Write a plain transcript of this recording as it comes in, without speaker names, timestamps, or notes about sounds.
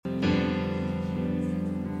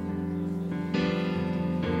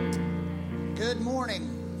Good morning.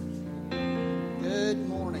 Good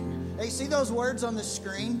morning. Hey, see those words on the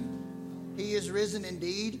screen? He is risen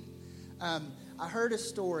indeed. I heard a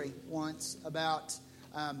story once about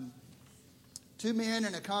two men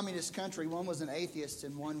in a communist country. One was an atheist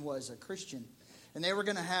and one was a Christian. And they were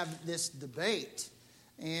going to have this debate.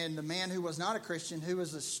 And the man who was not a Christian, who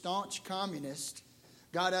was a staunch communist,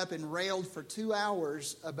 got up and railed for 2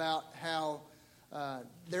 hours about how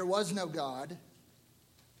there was no God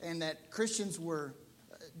and that Christians were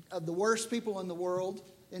of the worst people in the world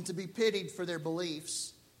and to be pitied for their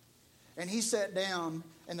beliefs. And he sat down,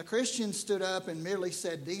 and the Christian stood up and merely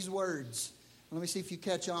said these words. Let me see if you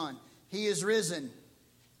catch on. He is risen.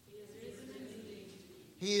 He is risen indeed.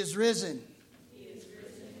 He is risen. He is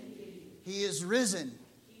risen indeed. He is risen.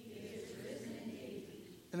 He is risen indeed.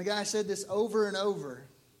 And the guy said this over and over.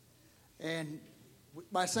 And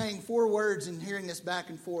by saying 4 words and hearing this back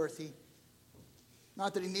and forth,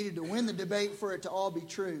 not that he needed to win the debate for it to all be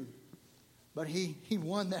true, but he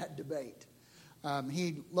won that debate.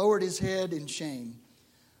 He lowered his head in shame.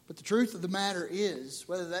 But the truth of the matter is,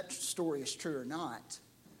 whether that story is true or not,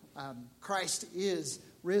 Christ is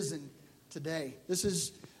risen today. This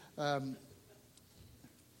is one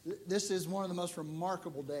of the most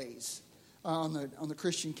remarkable days on the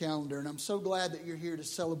Christian calendar, and I'm so glad that you're here to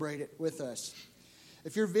celebrate it with us.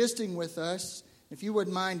 If you're visiting with us, if you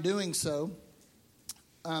wouldn't mind doing so,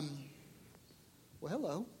 well,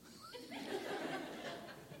 hello.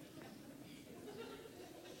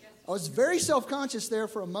 I was very self-conscious there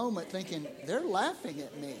for a moment, thinking, they're laughing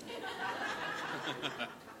at me.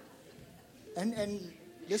 And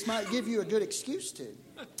this might give you a good excuse to.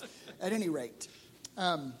 At any rate,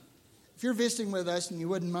 if you're visiting with us and you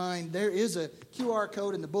wouldn't mind, there is a QR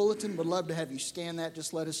code in the bulletin. We'd love to have you scan that.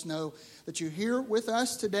 Just let us know that you're here with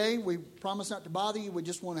us today. We promise not to bother you. We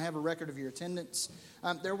just want to have a record of your attendance.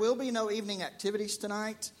 There will be no evening activities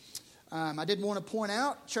tonight. I did want to point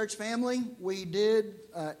out, church family, we did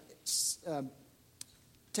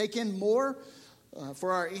take in more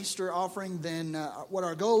for our Easter offering than what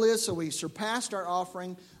our goal is. So we surpassed our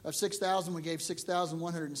offering of $6,000. We gave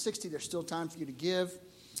 $6,160. There's still time for you to give.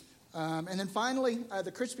 And then finally,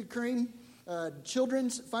 the Krispy Kreme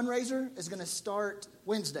children's fundraiser is going to start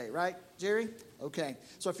Wednesday, right, Jerry? Okay.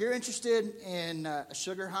 So if you're interested in a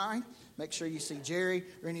sugar high, make sure you see Jerry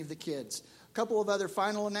or any of the kids. A couple of other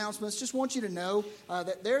final announcements. Just want you to know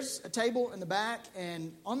that there's a table in the back,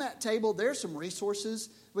 and on that table there's some resources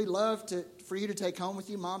we'd love for you to take home with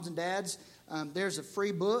you, moms and dads. There's a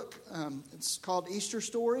free book. It's called Easter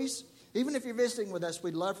Stories. Even if you're visiting with us,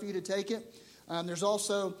 we'd love for you to take it. There's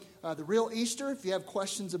also The Real Easter. If you have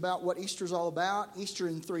questions about what Easter's all about, Easter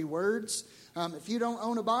in 3 words. If you don't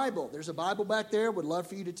own a Bible, there's a Bible back there. We'd love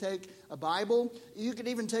for you to take a Bible. You could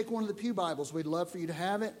even take one of the pew Bibles. We'd love for you to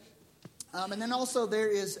have it. And then also there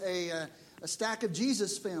is a stack of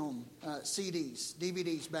Jesus film CDs,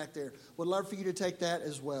 DVDs back there. Would love for you to take that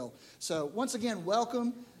as well. So once again,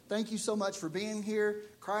 welcome. Thank you so much for being here.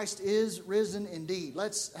 Christ is risen indeed.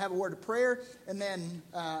 Let's have a word of prayer, and then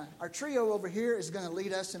our trio over here is going to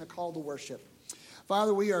lead us in a call to worship.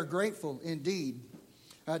 Father, we are grateful indeed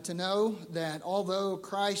to know that although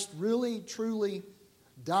Christ really, truly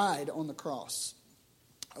died on the cross,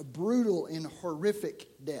 a brutal and horrific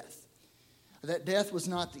death, that death was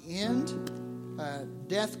not the end.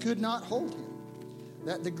 Death could not hold him.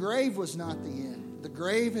 That the grave was not the end. The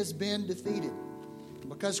grave has been defeated.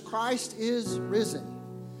 Because Christ is risen,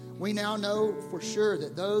 we now know for sure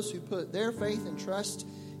that those who put their faith and trust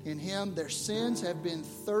in him, their sins have been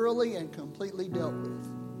thoroughly and completely dealt with.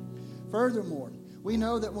 Furthermore, we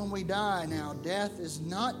know that when we die now, death is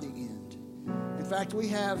not the end. In fact, we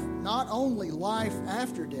have not only life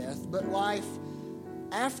after death, but life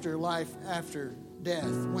after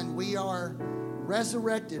death, when we are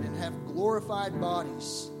resurrected and have glorified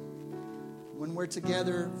bodies, when we're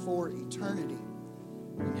together for eternity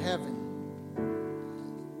in heaven,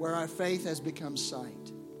 where our faith has become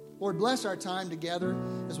sight. Lord, bless our time together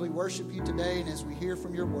as we worship you today and as we hear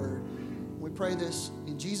from your word. We pray this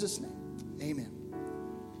in Jesus' name. Amen.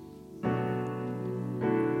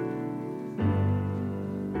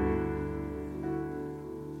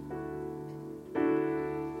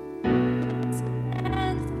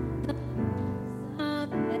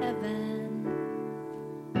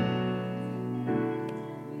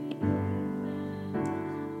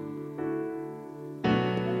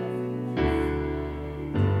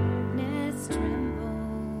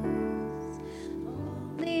 Trembles,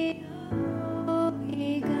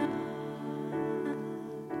 holy God.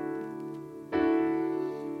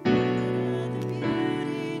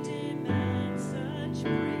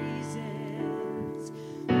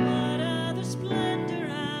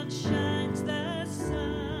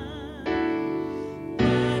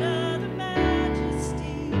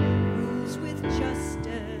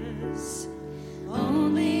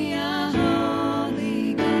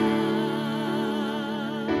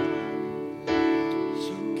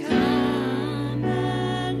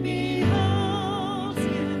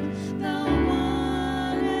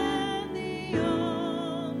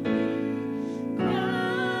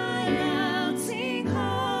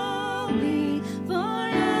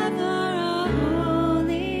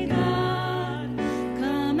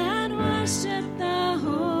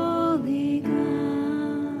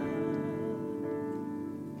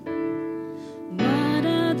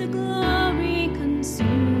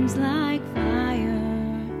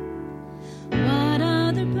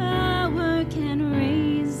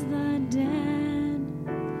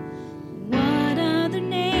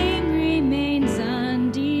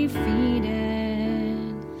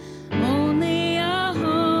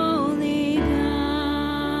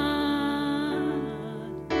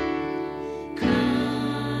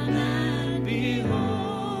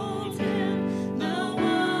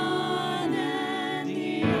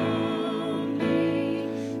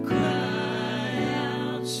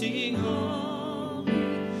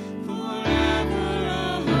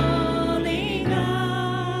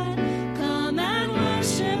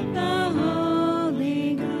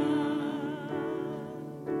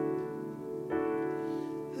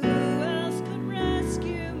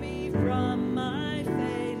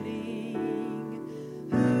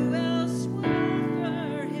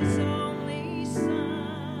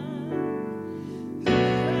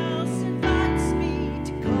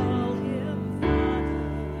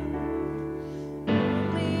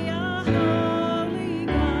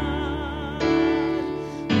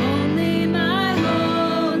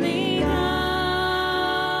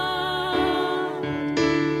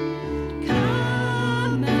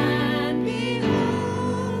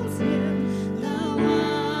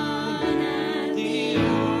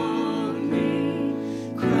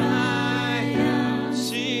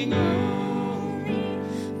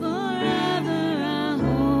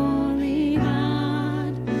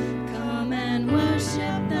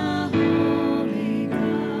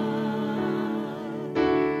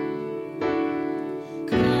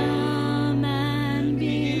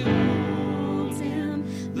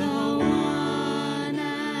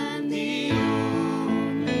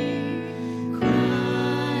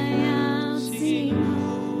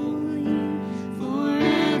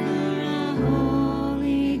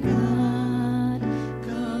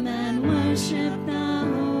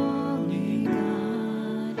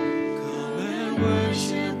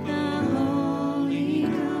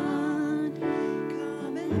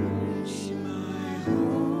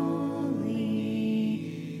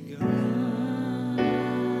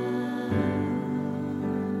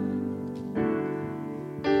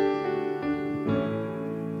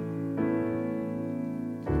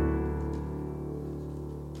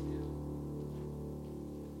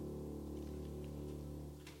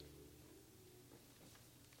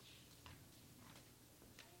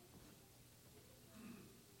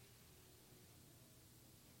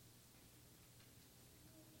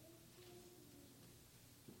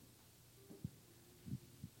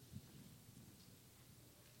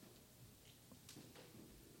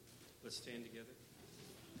 Let's stand together.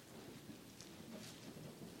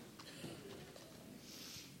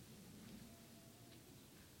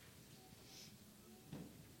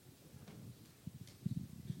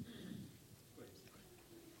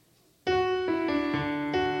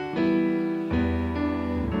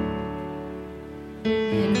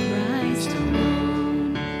 In Christ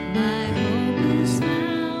alone, my hope is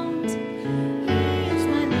found. He is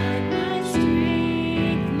my light, my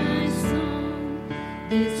strength, my song.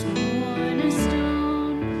 This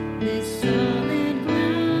cornerstone, this solid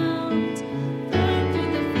ground. Firm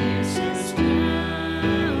through the fiercest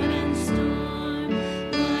drought and storm.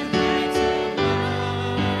 What heights of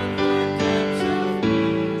love, what depths of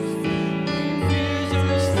peace. When fears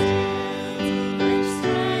are stilled, like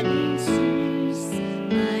standing seas.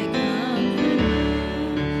 My comforter,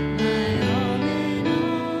 my all in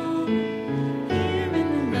all. Here in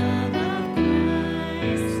the love of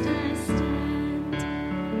Christ I stand.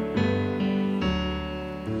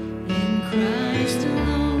 In Christ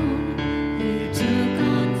alone, who took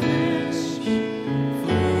on flesh,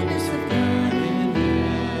 fullness of God in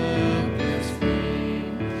helpless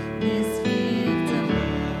frame. This gift of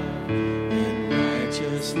love and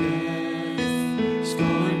righteousness,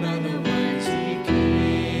 scorned by the ones He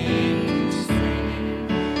came to save.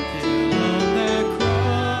 Till on that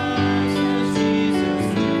cross, as Jesus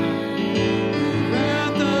died, the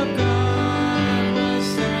wrath of God was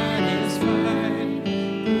satisfied.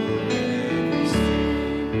 For every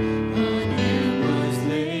sin on Him was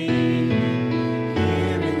laid.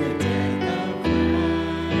 Here in the death of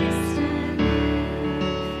Christ I live.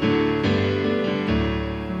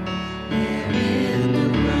 There in the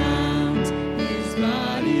ground His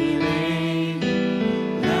body lay,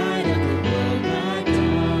 light of the world, my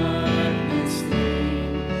darkness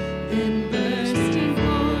slain. Then bursting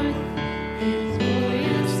forth His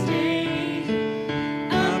glorious day,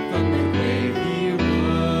 up from the grave He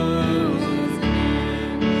rose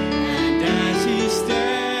again. And as He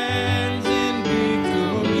stands in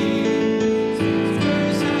victory, His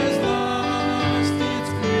curse has lost its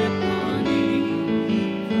grip on me.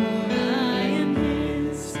 For I am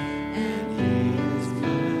His and He is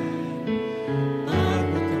mine, bought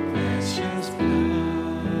with the precious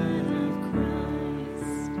blood of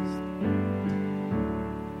Christ.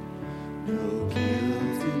 No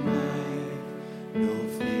guilt in life, no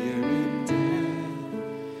fear in death.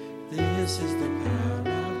 This is the power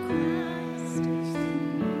of Christ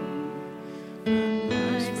in me. From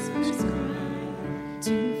life's first cry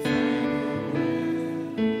to final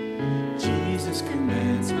breath, Jesus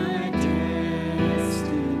commands my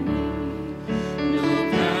destiny. No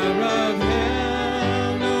power of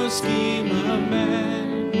hell, no scheme of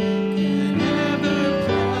man can ever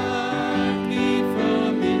pluck me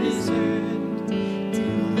from His hand.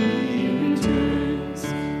 Till He returns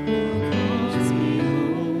or calls me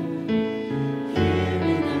home, here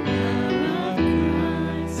in the power of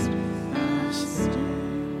Christ I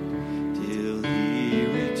stand. Till He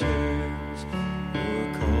returns or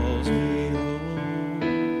calls me home,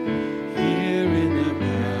 here in the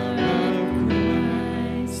power of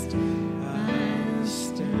Christ I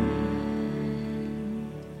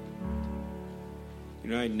stand. You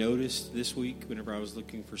know, I noticed this week, whenever I was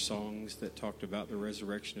looking for songs that talked about the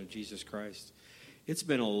resurrection of Jesus Christ, it's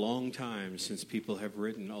been a long time since people have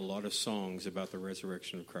written a lot of songs about the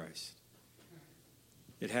resurrection of Christ.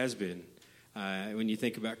 It has been. When you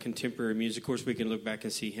think about contemporary music, of course, we can look back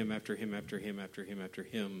and see hymn after hymn after hymn after hymn after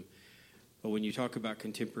hymn. But when you talk about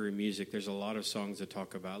contemporary music, there's a lot of songs that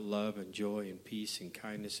talk about love and joy and peace and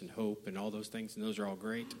kindness and hope and all those things, and those are all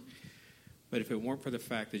great. But if it weren't for the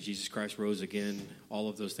fact that Jesus Christ rose again, all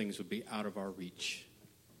of those things would be out of our reach,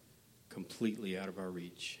 completely out of our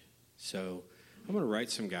reach. So I'm going to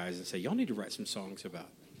write some guys and say, y'all need to write some songs about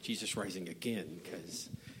Jesus rising again, because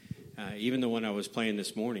even the one I was playing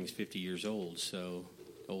this morning is 50 years old, so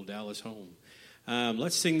old Dallas home.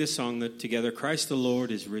 Let's sing this song together. Christ the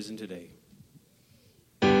Lord is risen today.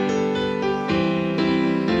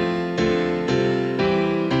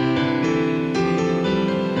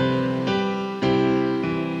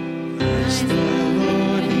 Christ the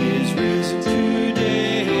Lord is risen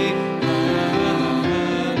today.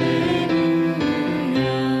 Hallelujah.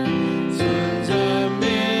 Sons of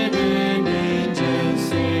men and angels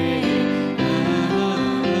sing.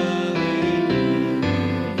 Hallelujah.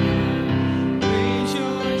 Praise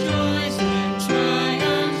your joys and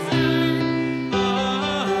triumphs high.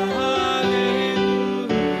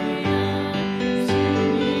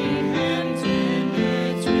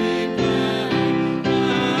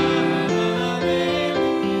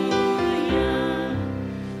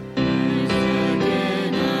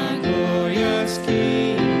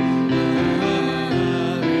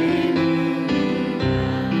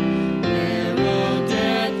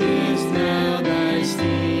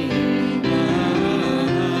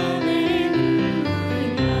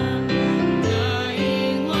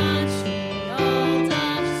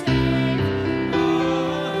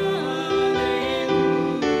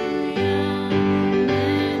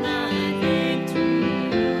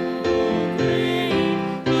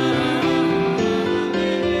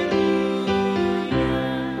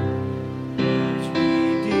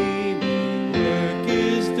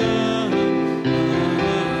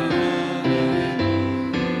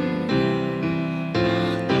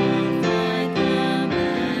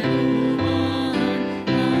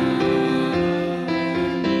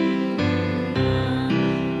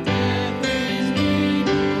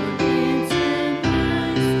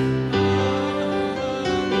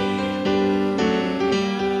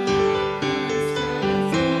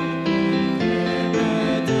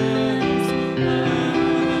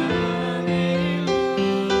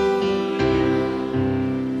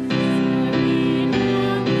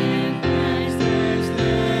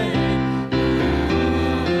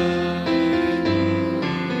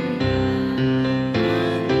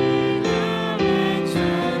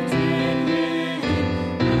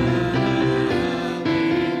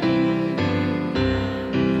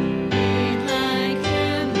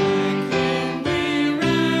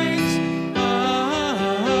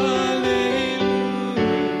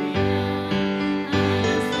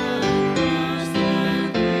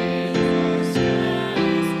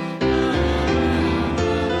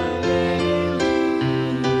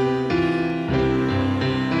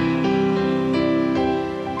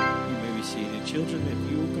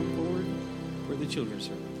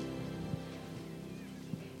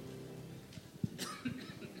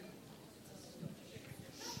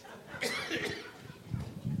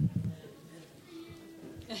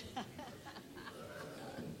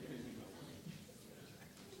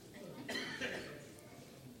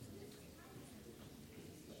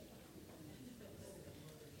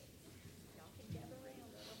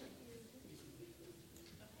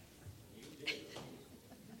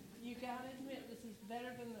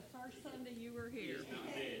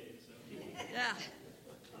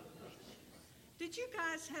 Did you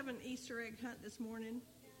guys have an Easter egg hunt this morning?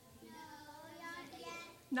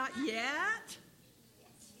 Not yet?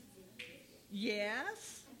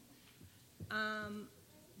 Yes.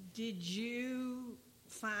 Did you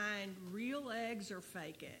find real eggs or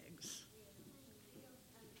fake eggs?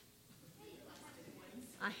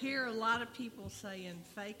 I hear a lot of people saying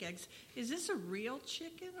fake eggs. Is this a real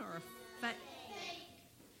chicken or a fake?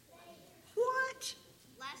 What?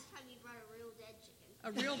 Last time you brought a real dead chicken.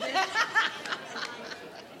 A real dead chicken?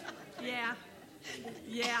 Yeah.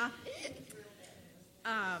 Yeah.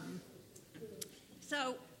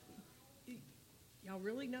 So, y'all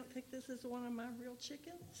really don't think this is one of my real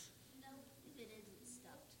chickens? No, if it isn't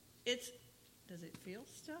stuffed. Does it feel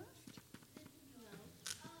stuffed? No.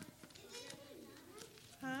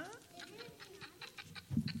 Huh?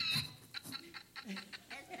 That's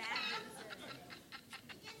batteries in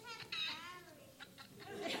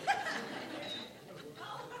it.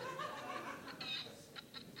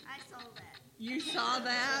 I saw that. You saw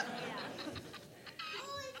that? Yeah.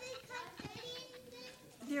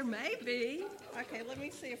 There may be. Okay, let me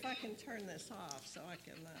see if I can turn this off so I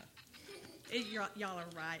can. Y'all are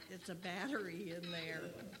right. It's a battery in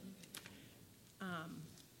there.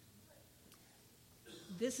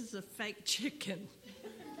 This is a fake chicken.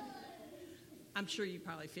 I'm sure you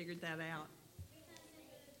probably figured that out.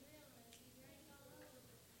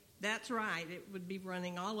 That's right. It would be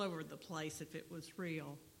running all over the place if it was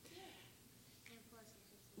real. And plus it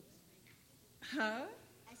just looks fake. Huh?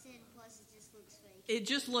 I said plus it just looks fake. It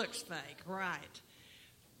just looks fake, right.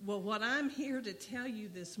 Well, what I'm here to tell you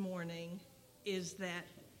this morning is that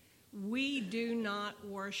we do not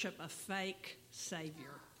worship a fake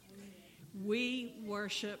Savior. We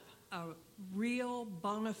worship a real,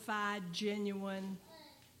 bona fide, genuine,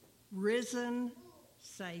 risen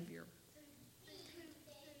Savior.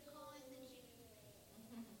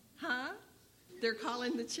 Huh? They're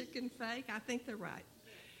calling the chicken fake? I think they're right.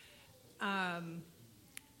 How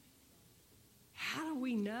do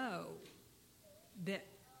we know that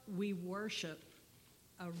we worship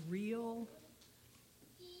a real,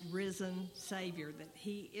 risen Savior, that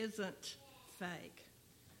he isn't fake?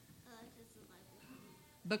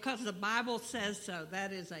 Because the Bible says so.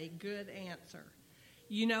 That is a good answer.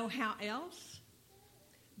 You know how else?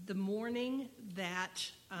 The morning that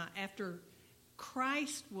after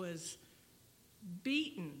Christ was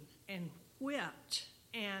beaten and whipped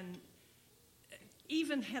and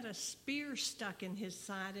even had a spear stuck in his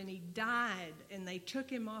side and he died and they took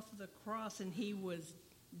him off the cross and he was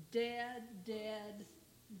dead, dead,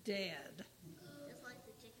 dead.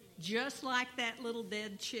 Just like that little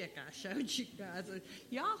dead chick I showed you guys.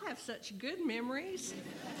 Y'all have such good memories.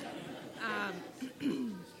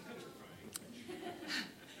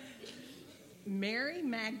 Mary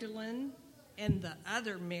Magdalene and the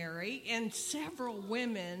other Mary and several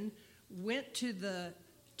women went to the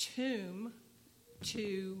tomb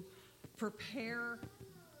to prepare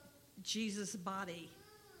Jesus' body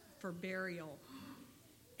for burial.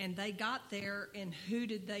 And they got there, and who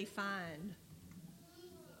did they find?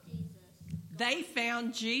 They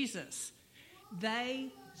found Jesus.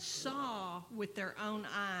 They saw with their own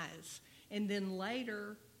eyes. And then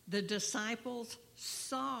later, the disciples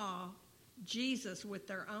saw Jesus with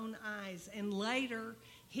their own eyes. And later,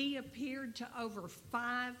 he appeared to over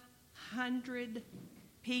 500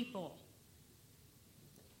 people.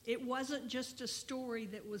 It wasn't just a story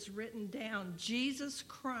that was written down. Jesus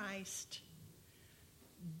Christ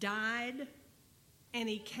died and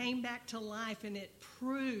he came back to life, and it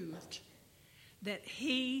proved that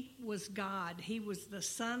he was God. He was the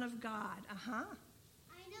Son of God. I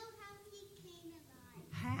know how he came alive.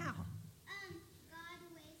 How? God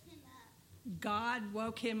raised him up. God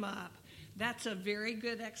woke him up. That's a very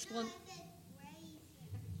good explanation. No, I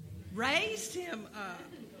said Raised him up.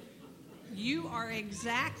 You are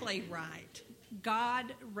exactly right.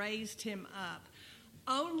 God raised him up.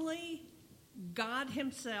 Only God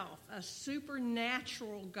himself, a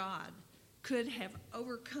supernatural God, could have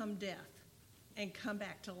overcome death and come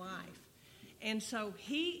back to life. And so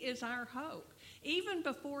he is our hope. Even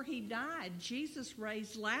before he died, Jesus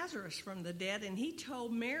raised Lazarus from the dead, and he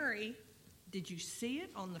told Mary, did you see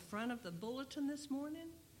it on the front of the bulletin this morning?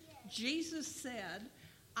 Yes. Jesus said,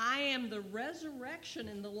 I am the resurrection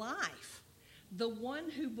and the life. The one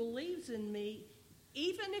who believes in me,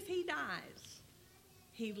 even if he dies,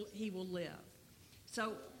 he will live.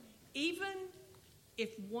 So even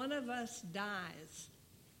if one of us dies,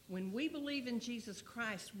 when we believe in Jesus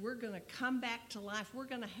Christ, we're going to come back to life. We're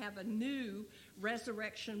going to have a new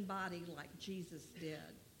resurrection body like Jesus did.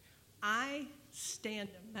 I stand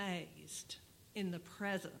amazed in the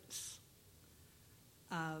presence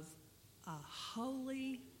of a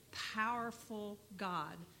holy, powerful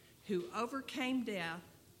God who overcame death.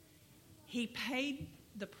 He paid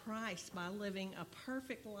the price by living a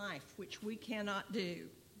perfect life, which we cannot do.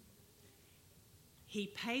 He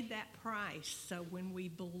paid that price, so when we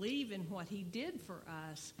believe in what he did for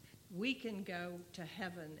us, we can go to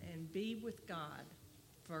heaven and be with God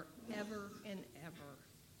forever and ever.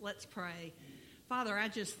 Let's pray. Father, I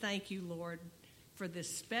just thank you, Lord, for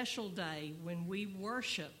this special day when we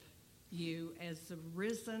worship you as the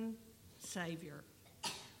risen Savior.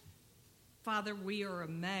 Father, we are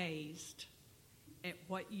amazed at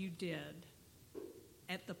what you did,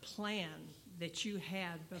 at the plan that you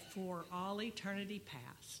had before all eternity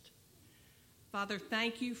past. Father,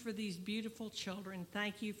 thank you for these beautiful children.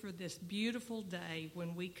 Thank you for this beautiful day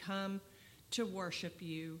when we come to worship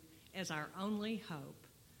you as our only hope,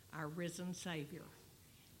 our risen Savior.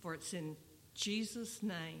 For it's in Jesus'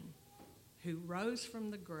 name, who rose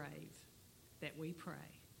from the grave, that we pray.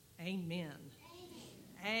 Amen.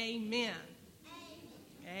 Amen. Amen.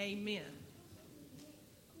 Amen.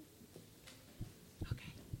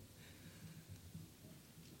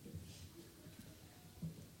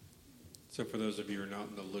 So for those of you who are not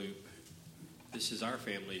in the loop, this is our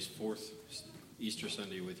family's fourth Easter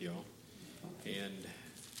Sunday with y'all. And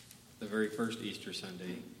the very first Easter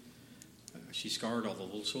Sunday, she scarred all the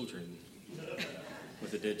little children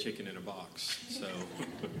with a dead chicken in a box. So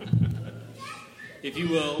if you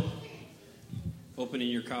will, open in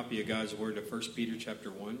your copy of God's Word to 1 Peter chapter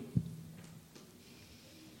 1.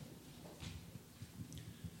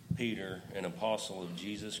 Peter, an apostle of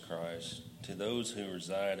Jesus Christ, to those who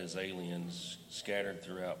reside as aliens scattered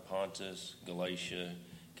throughout Pontus, Galatia,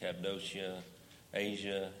 Cappadocia,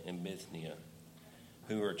 Asia, and Bithynia,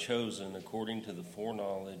 who are chosen according to the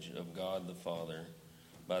foreknowledge of God the Father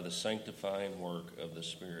by the sanctifying work of the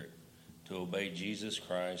Spirit, to obey Jesus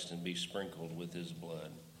Christ and be sprinkled with his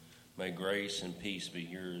blood. May grace and peace be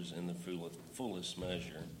yours in the fullest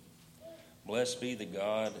measure. Blessed be the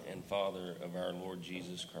God and Father of our Lord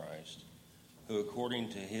Jesus Christ, who according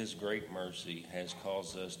to his great mercy has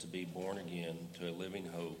caused us to be born again to a living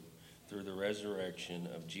hope through the resurrection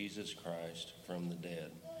of Jesus Christ from the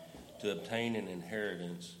dead, to obtain an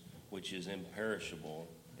inheritance which is imperishable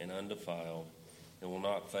and undefiled and will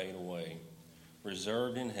not fade away,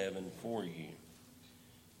 reserved in heaven for you,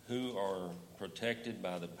 who are protected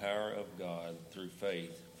by the power of God through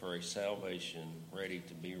faith for a salvation ready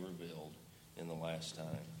to be revealed in the last time.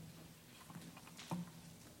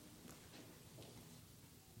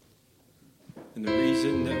 And the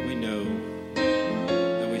reason that we know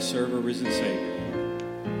that we serve a risen Savior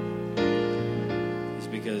is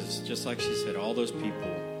because, just like she said, all those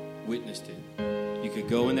people witnessed it. You could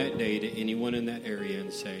go in that day to anyone in that area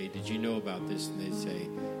and say, did you know about this? And they'd say,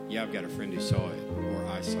 yeah, I've got a friend who saw it, or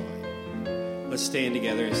I saw it. Let's stand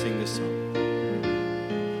together and sing this song.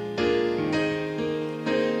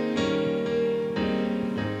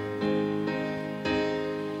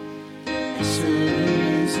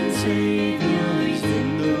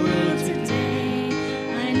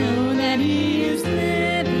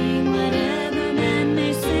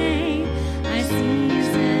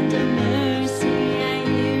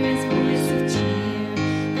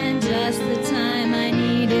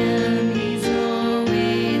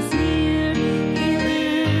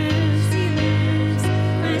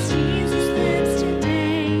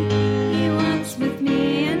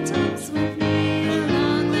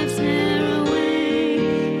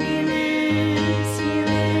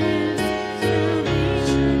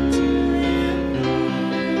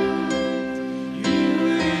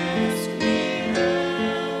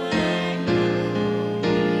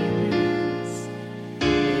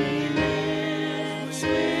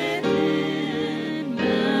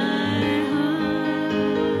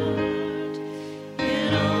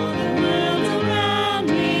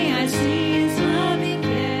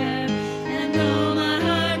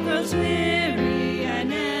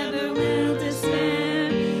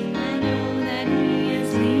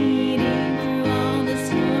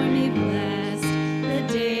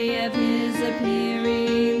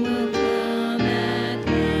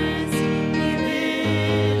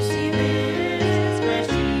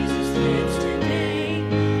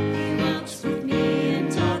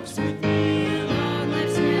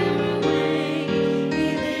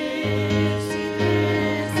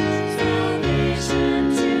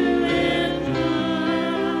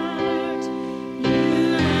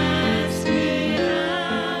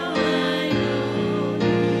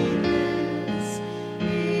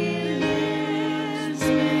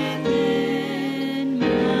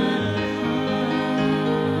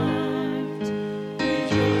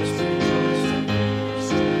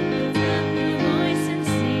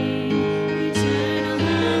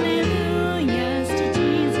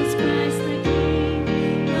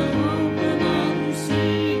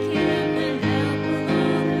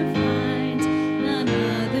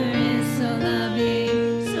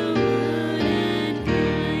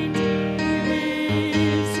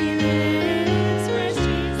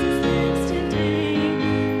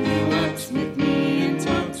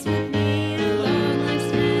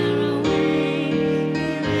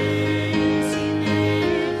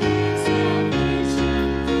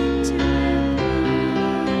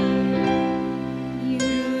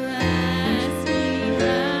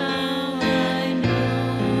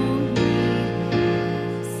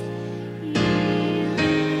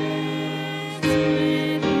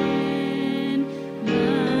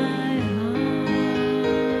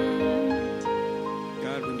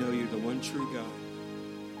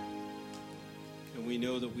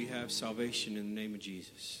 have salvation in the name of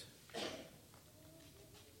Jesus.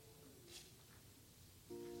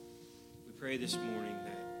 We pray this morning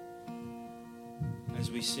that as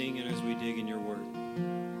we sing and as we dig in your word,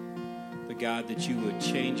 but God, that you would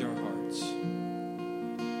change our hearts.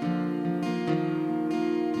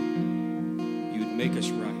 You would make us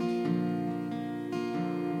right.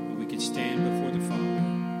 That we could stand before the Father,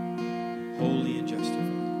 holy and justified.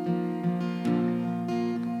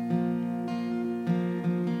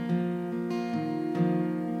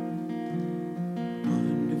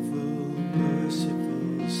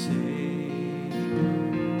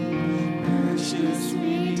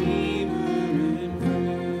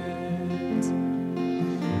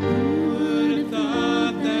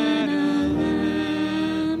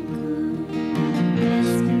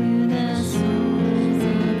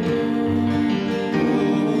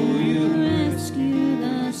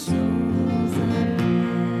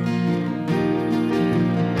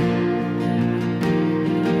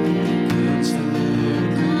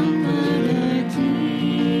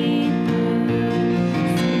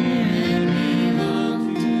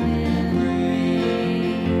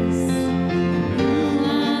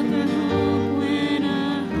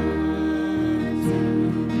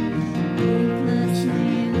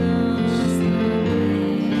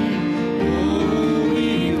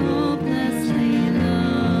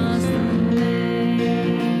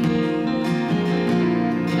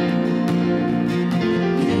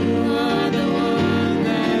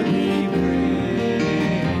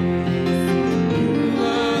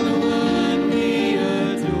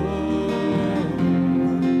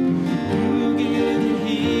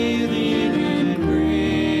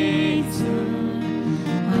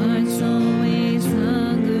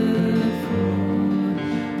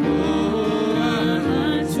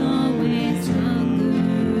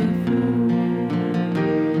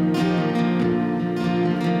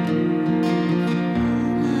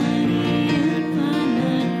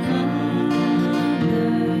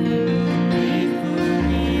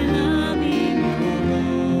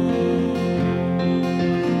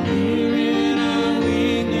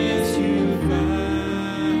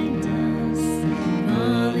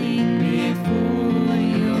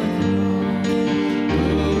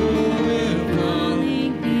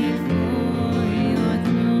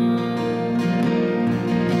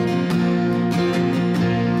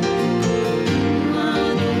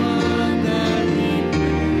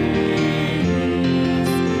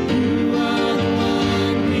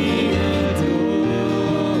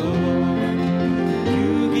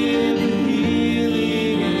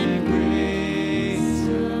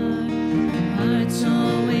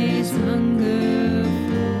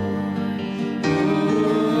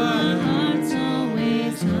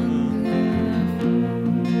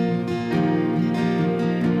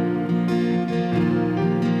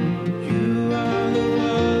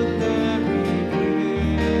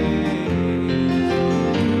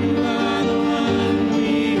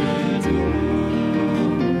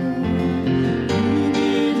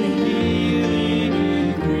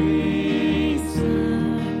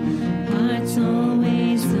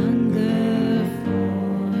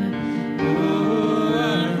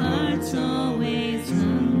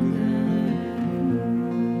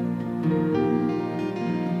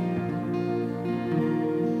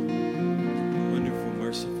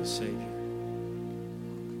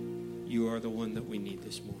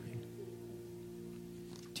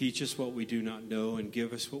 Teach us what we do not know and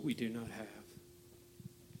give us what we do not have.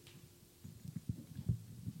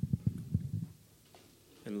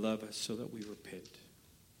 And love us so that we repent.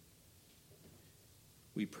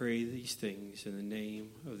 We pray these things in the name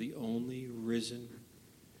of the only risen,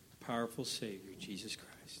 powerful Savior, Jesus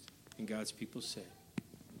Christ. And God's people say,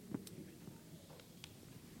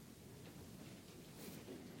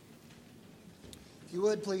 if you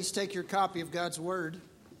would, please take your copy of God's Word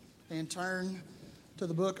and turn to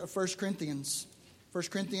the book of 1 Corinthians. 1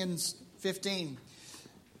 Corinthians 15.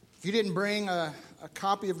 If you didn't bring a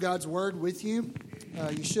copy of God's Word with you,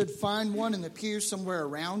 you should find one in the pew somewhere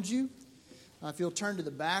around you. If you'll turn to the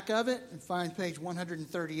back of it and find page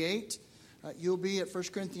 138, you'll be at 1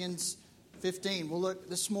 Corinthians 15. We'll look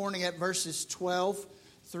this morning at verses 12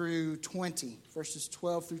 through 20. Verses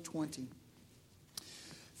 12 through 20.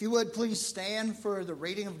 If you would, please stand for the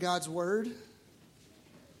reading of God's Word.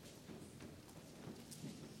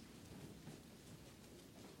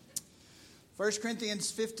 1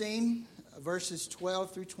 Corinthians 15, verses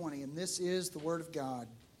 12 through 20, and this is the Word of God.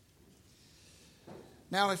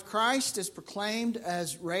 Now, if Christ is proclaimed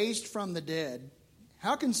as raised from the dead,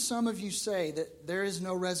 how can some of you say that there is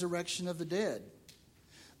no resurrection of the dead?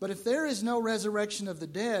 But if there is no resurrection of the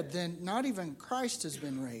dead, then not even Christ has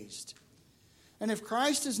been raised. And if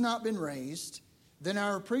Christ has not been raised, then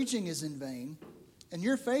our preaching is in vain, and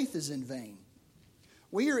your faith is in vain.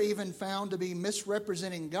 We are even found to be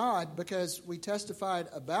misrepresenting God because we testified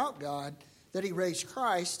about God that He raised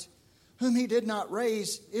Christ, whom He did not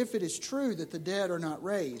raise, if it is true that the dead are not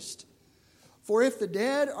raised. For if the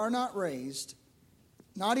dead are not raised,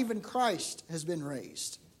 not even Christ has been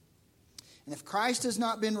raised. And if Christ has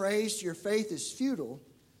not been raised, your faith is futile,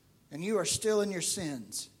 and you are still in your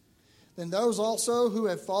sins. Then those also who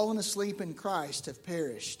have fallen asleep in Christ have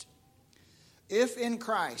perished. If in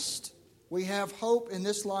Christ we have hope in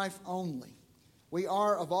this life only, we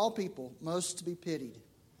are of all people most to be pitied.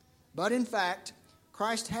 But in fact,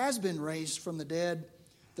 Christ has been raised from the dead,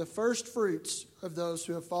 the first fruits of those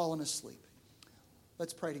who have fallen asleep.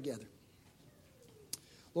 Let's pray together.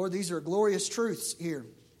 Lord, these are glorious truths here,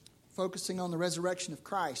 focusing on the resurrection of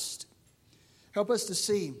Christ. Help us to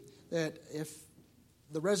see that if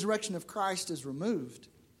the resurrection of Christ is removed,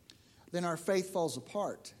 then our faith falls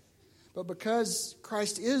apart. But because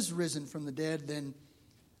Christ is risen from the dead, then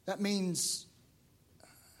that means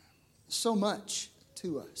so much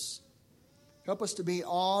to us. Help us to be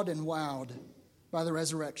awed and wowed by the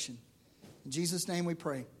resurrection. In Jesus' name we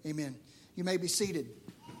pray. Amen. You may be seated.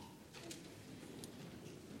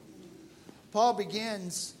 Paul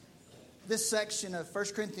begins this section of 1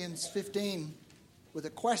 Corinthians 15 with a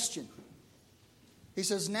question. He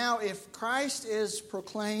says, now if Christ is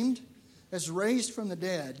proclaimed as raised from the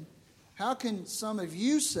dead, how can some of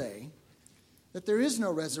you say that there is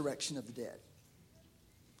no resurrection of the dead?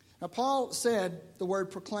 Now, Paul said the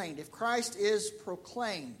word proclaimed. If Christ is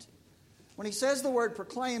proclaimed. When he says the word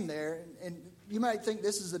proclaimed there, and you might think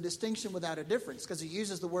this is a distinction without a difference because he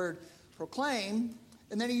uses the word proclaim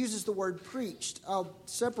and then he uses the word preached. I'll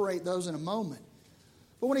separate those in a moment.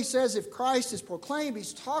 But when he says if Christ is proclaimed,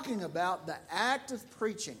 he's talking about the act of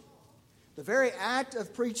preaching. The very act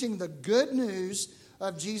of preaching the good news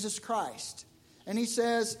of Jesus Christ. And he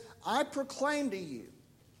says, I proclaim to you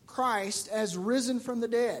Christ as risen from the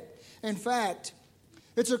dead. In fact,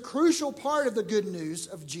 it's a crucial part of the good news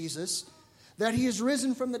of Jesus that he is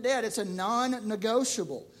risen from the dead. It's a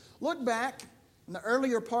non-negotiable. Look back in the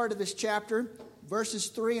earlier part of this chapter, verses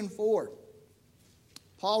 3 and 4.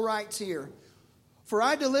 Paul writes here, for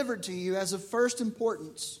I delivered to you as of first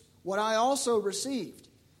importance what I also received,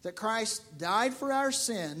 that Christ died for our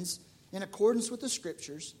sins in accordance with the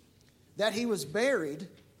Scriptures, that he was buried,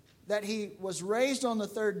 that he was raised on the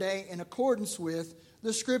third day in accordance with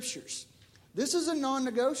the Scriptures. This is a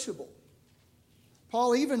non-negotiable.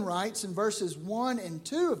 Paul even writes in verses 1 and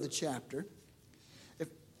 2 of the chapter,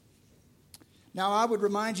 now I would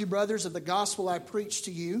remind you, brothers, of the gospel I preached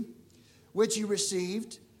to you, which you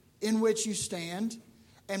received, in which you stand,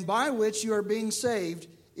 and by which you are being saved,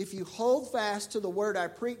 if you hold fast to the word I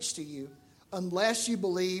preached to you, unless you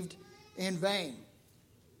believed in vain.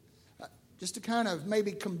 Just to kind of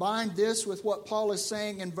maybe combine this with what Paul is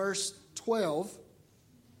saying in verse 12.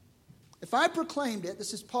 If I proclaimed it,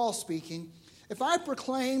 this is Paul speaking, if I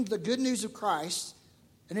proclaimed the good news of Christ,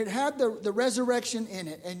 and it had the resurrection in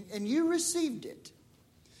it, and you received it,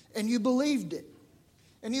 and you believed it,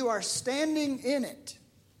 and you are standing in it,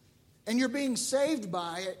 and you're being saved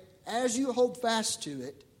by it as you hold fast to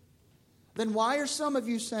it, then why are some of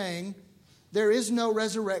you saying there is no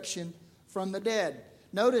resurrection from the dead?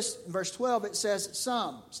 Notice in verse 12 it says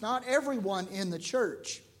some. It's not everyone in the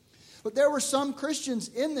church. But there were some Christians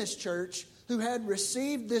in this church who had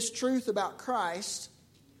received this truth about Christ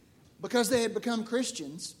because they had become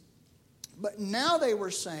Christians. But now they were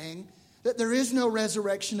saying that there is no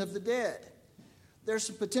resurrection of the dead. There's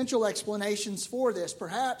some potential explanations for this.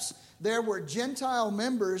 Perhaps there were Gentile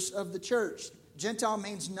members of the church. Gentile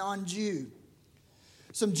means non-Jew.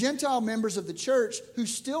 Some Gentile members of the church who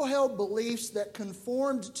still held beliefs that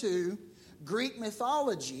conformed to Greek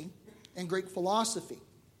mythology and Greek philosophy.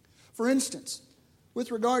 For instance,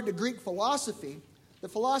 with regard to Greek philosophy, the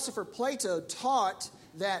philosopher Plato taught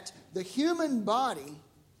that the human body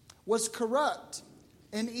was corrupt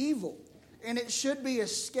and evil, and it should be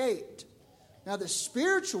escaped. Now, the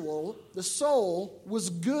spiritual, the soul, was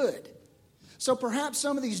good. So perhaps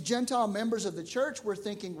some of these Gentile members of the church were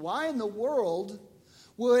thinking, why in the world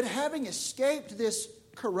would, having escaped this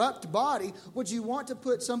corrupt body, would you want to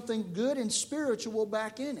put something good and spiritual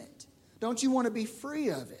back in it? Don't you want to be free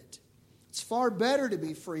of it? It's far better to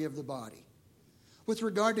be free of the body. With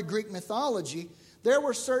regard to Greek mythology, there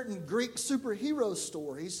were certain Greek superhero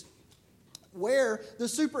stories where the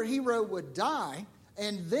superhero would die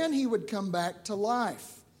and then he would come back to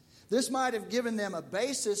life. This might have given them a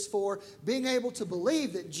basis for being able to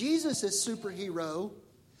believe that Jesus' superhero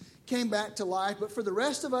came back to life. But for the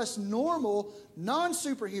rest of us normal,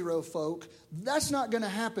 non-superhero folk, that's not going to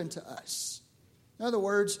happen to us. In other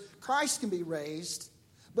words, Christ can be raised,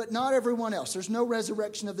 but not everyone else. There's no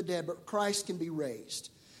resurrection of the dead, but Christ can be raised.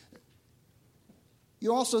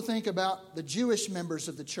 You also think about the Jewish members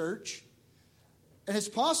of the church. And it's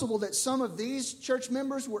possible that some of these church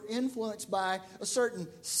members were influenced by a certain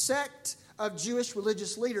sect of Jewish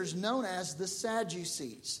religious leaders known as the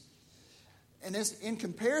Sadducees. And in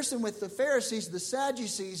comparison with the Pharisees, the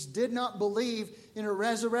Sadducees did not believe in a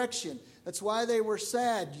resurrection. That's why they were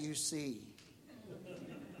sad, you see.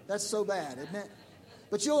 That's so bad, isn't it?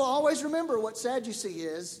 But you'll always remember what Sadducee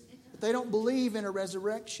is. They don't believe in a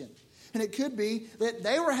resurrection. And it could be that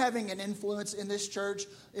they were having an influence in this church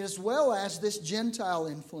as well as this Gentile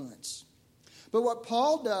influence. But what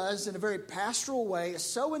Paul does in a very pastoral way is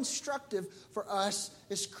so instructive for us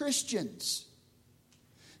as Christians.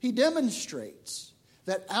 He demonstrates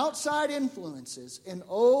that outside influences and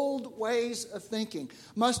old ways of thinking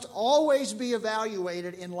must always be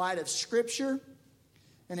evaluated in light of Scripture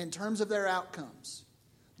and in terms of their outcomes.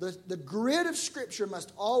 The grid of Scripture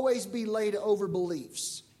must always be laid over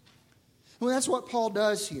beliefs. Well, that's what Paul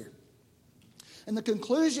does here. And the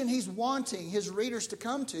conclusion he's wanting his readers to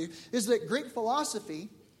come to is that Greek philosophy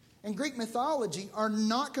and Greek mythology are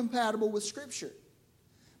not compatible with Scripture.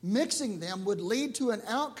 Mixing them would lead to an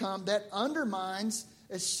outcome that undermines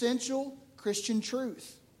essential Christian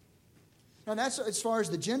truth. Now, that's as far as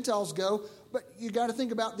the Gentiles go, but you got to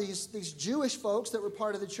think about these Jewish folks that were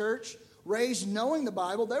part of the church, raised knowing the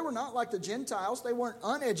Bible. They were not like the Gentiles. They weren't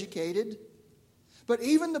uneducated. But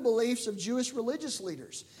even the beliefs of Jewish religious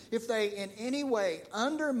leaders, if they in any way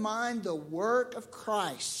undermine the work of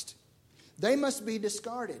Christ, they must be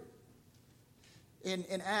discarded.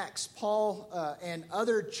 In Acts, Paul and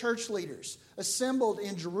other church leaders assembled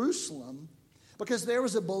in Jerusalem because there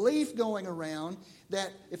was a belief going around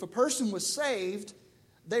that if a person was saved,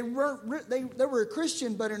 they were a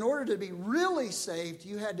Christian, but in order to be really saved,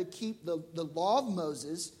 you had to keep the law of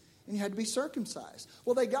Moses and you had to be circumcised.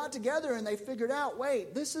 Well, they got together and they figured out,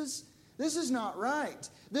 wait, this is not right.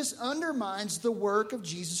 This undermines the work of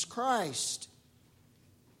Jesus Christ.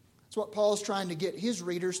 That's what Paul's trying to get his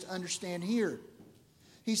readers to understand here.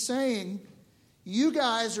 He's saying, you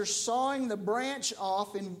guys are sawing the branch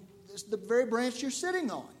off in the very branch you're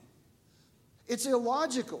sitting on. It's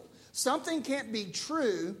illogical. Something can't be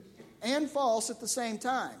true and false at the same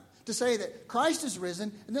time. To say that Christ is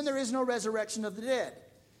risen and then there is no resurrection of the dead.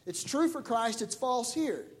 It's true for Christ, it's false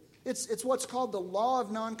here. It's what's called the law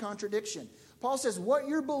of non-contradiction. Paul says what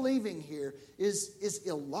you're believing here is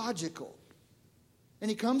illogical. And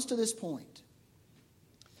he comes to this point.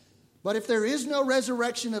 But if there is no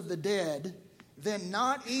resurrection of the dead, then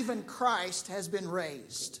not even Christ has been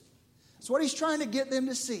raised. That's what he's trying to get them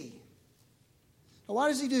to see. Now, why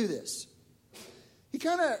does he do this? He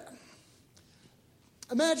kind of,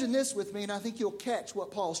 imagine this with me, and I think you'll catch what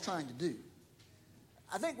Paul's trying to do.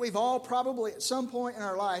 I think we've all probably at some point in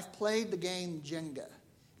our life played the game Jenga.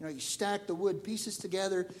 You know, you stack the wood pieces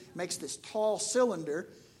together, makes this tall cylinder,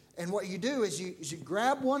 and what you do is you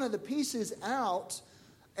grab one of the pieces out,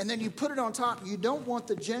 and then you put it on top. You don't want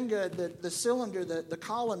the Jenga, the cylinder, the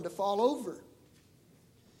column to fall over.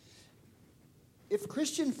 If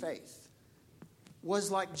Christian faith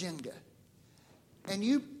was like Jenga, and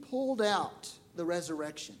you pulled out the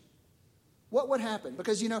resurrection, what would happen?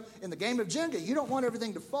 Because, you know, in the game of Jenga, you don't want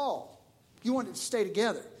everything to fall. You want it to stay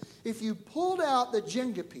together. If you pulled out the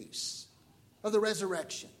Jenga piece of the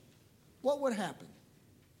resurrection, what would happen?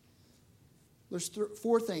 There's two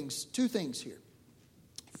things here.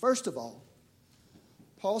 First of all,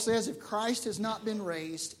 Paul says if Christ has not been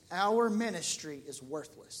raised, our ministry is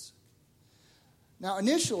worthless. Now,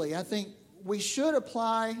 initially, I think we should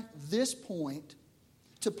apply this point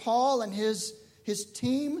to Paul and his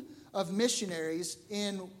team of missionaries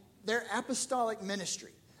in their apostolic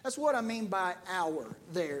ministry. That's what I mean by our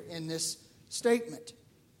there in this statement.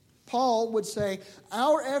 Paul would say,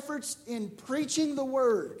 our efforts in preaching the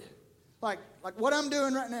word, like what I'm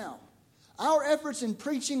doing right now, our efforts in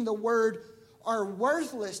preaching the word are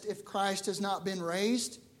worthless if Christ has not been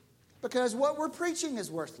raised, because what we're preaching is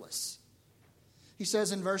worthless. He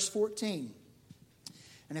says in verse 14,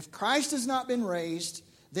 and if Christ has not been raised,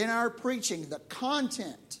 then our preaching, the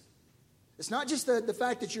content, it's not just the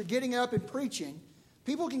fact that you're getting up and preaching.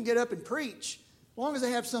 People can get up and preach as long as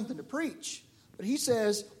they have something to preach. But he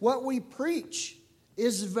says, what we preach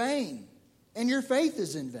is vain, and your faith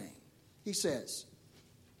is in vain, he says.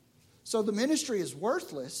 So the ministry is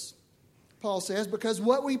worthless Paul says, because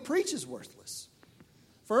what we preach is worthless.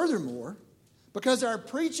 Furthermore, because our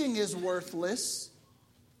preaching is worthless,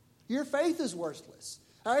 your faith is worthless.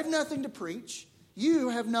 I have nothing to preach. You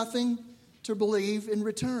have nothing to believe in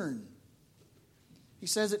return. He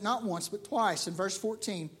says it not once, but twice in verse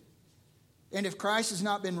 14. And if Christ has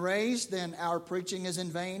not been raised, then our preaching is in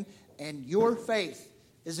vain, and your faith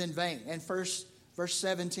is in vain. And verse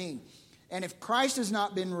 17. And if Christ has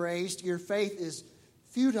not been raised, your faith is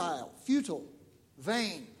futile,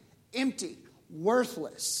 vain, empty,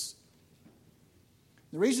 worthless.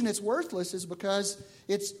 The reason it's worthless is because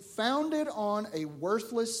it's founded on a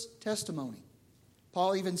worthless testimony.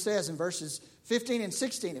 Paul even says in verses 15 and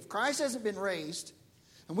 16, if Christ hasn't been raised,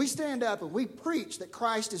 and we stand up and we preach that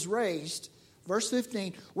Christ is raised, verse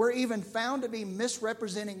 15, we're even found to be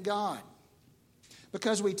misrepresenting God.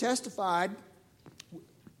 Because we testified,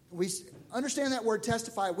 we understand that word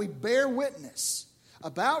testify, we bear witness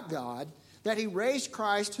about God that He raised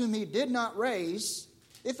Christ whom He did not raise,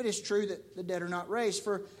 if it is true that the dead are not raised.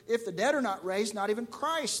 For if the dead are not raised, not even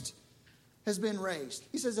Christ has been raised.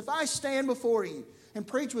 He says, if I stand before you and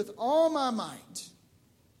preach with all my might,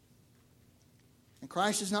 and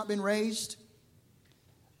Christ has not been raised,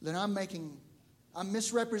 then I'm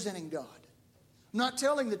misrepresenting God. I'm not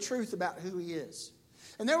telling the truth about who He is.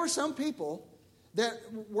 And there were some people that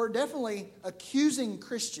were definitely accusing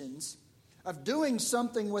Christians of doing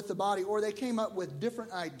something with the body, or they came up with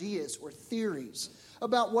different ideas or theories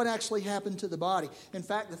about what actually happened to the body. In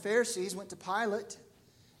fact, the Pharisees went to Pilate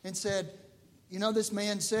and said, you know, this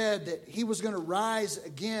man said that he was going to rise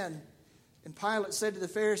again. And Pilate said to the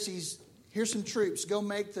Pharisees, here's some troops, go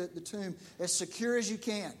make the tomb as secure as you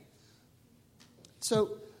can.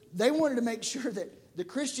 So they wanted to make sure that the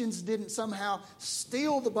Christians didn't somehow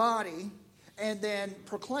steal the body and then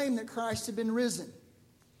proclaim that Christ had been risen.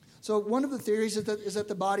 So one of the theories is that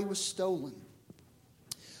the body was stolen.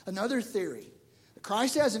 Another theory,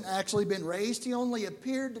 Christ hasn't actually been raised. He only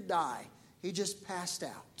appeared to die. He just passed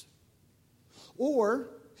out. Or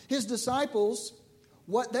His disciples,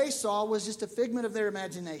 what they saw was just a figment of their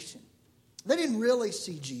imagination. They didn't really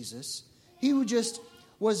see Jesus. He just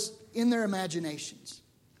was in their imaginations.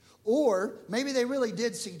 Or maybe they really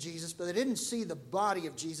did see Jesus, but they didn't see the body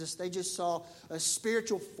of Jesus. They just saw a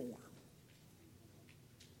spiritual form.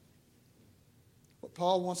 What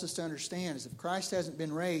Paul wants us to understand is if Christ hasn't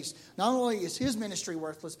been raised, not only is His ministry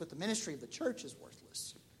worthless, but the ministry of the church is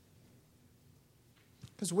worthless.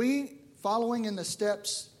 Because we, following in the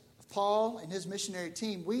steps of Paul and his missionary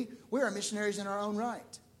team, we are missionaries in our own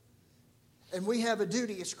right. And we have a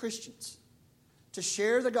duty as Christians to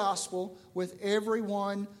share the gospel with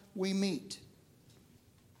everyone we meet.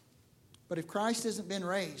 But if Christ hasn't been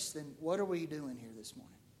raised, then what are we doing here this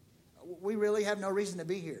morning? We really have no reason to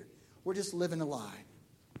be here. We're just living a lie.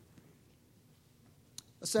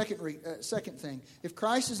 A second thing, if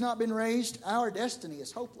Christ has not been raised, our destiny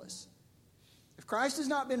is hopeless. If Christ has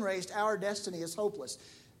not been raised, our destiny is hopeless.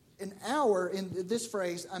 In this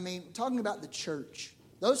phrase, I mean, talking about the church.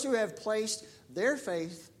 Those who have placed their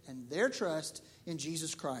faith and their trust in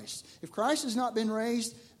Jesus Christ. If Christ has not been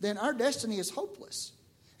raised, then our destiny is hopeless.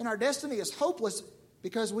 And our destiny is hopeless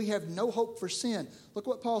because we have no hope for sin. Look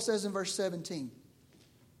what Paul says in verse 17.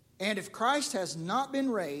 And if Christ has not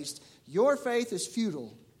been raised, your faith is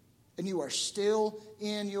futile, and you are still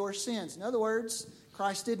in your sins. In other words,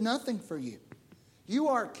 Christ did nothing for you. You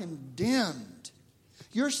are condemned.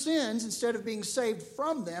 Your sins, instead of being saved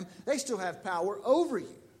from them, they still have power over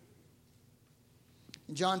you.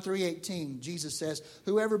 In John 3:18, Jesus says,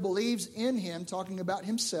 whoever believes in Him, talking about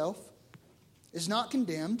Himself, is not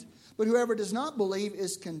condemned, but whoever does not believe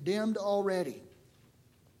is condemned already.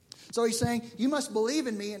 So He's saying, you must believe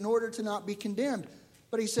in me in order to not be condemned.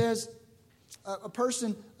 But He says, a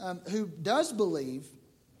person who doesn't believe,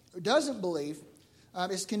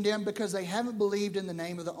 is condemned because they haven't believed in the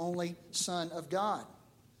name of the only Son of God.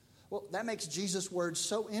 Well, that makes Jesus' words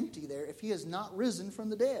so empty there if He has not risen from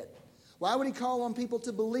the dead. Why would He call on people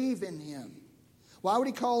to believe in Him? Why would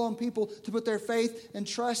He call on people to put their faith and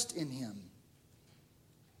trust in Him?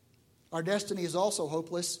 Our destiny is also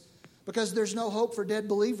hopeless because there's no hope for dead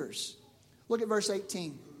believers. Look at verse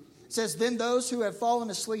 18. It says, then those who have fallen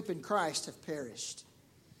asleep in Christ have perished.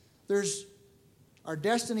 Our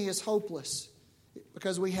destiny is hopeless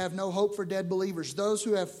because we have no hope for dead believers. Those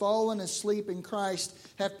who have fallen asleep in Christ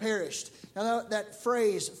have perished. Now that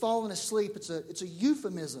phrase, fallen asleep, it's a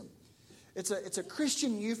euphemism. It's a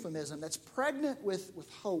Christian euphemism that's pregnant with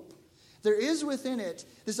hope. There is within it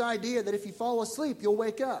this idea that if you fall asleep, you'll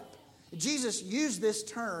wake up. Jesus used this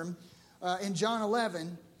term in John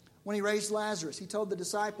 11 when he raised Lazarus. He told the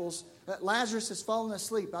disciples, Lazarus has fallen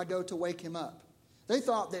asleep. I go to wake him up. They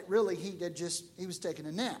thought that really he was taking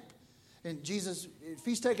a nap. And Jesus, if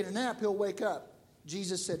he's taking a nap, he'll wake up.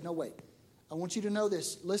 Jesus said, no, wait. I want you to know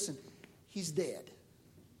this. Listen, he's dead.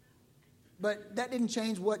 But that didn't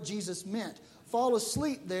change what Jesus meant. Fall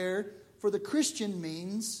asleep there for the Christian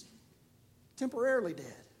means temporarily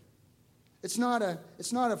dead. It's not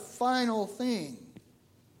a final thing.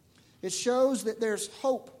 It shows that there's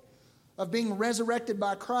hope of being resurrected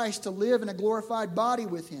by Christ to live in a glorified body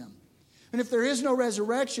with Him. And if there is no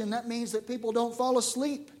resurrection, that means that people don't fall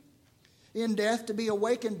asleep in death to be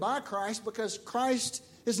awakened by Christ, because Christ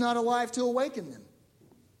is not alive to awaken them.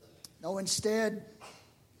 No, instead,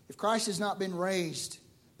 if Christ has not been raised,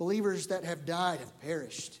 believers that have died have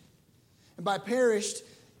perished. And by perished,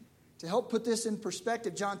 to help put this in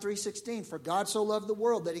perspective, John 3:16, for God so loved the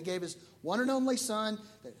world that He gave His one and only Son,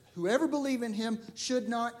 that whoever believes in Him should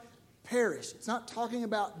not perish. It's not talking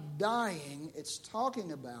about dying, it's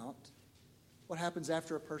talking about what happens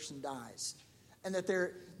after a person dies. And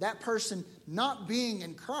that person not being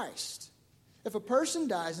in Christ. If a person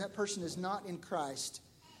dies and that person is not in Christ,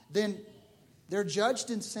 then they're judged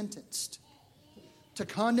and sentenced to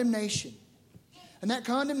condemnation. And that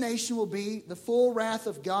condemnation will be the full wrath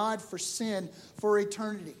of God for sin for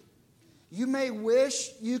eternity. You may wish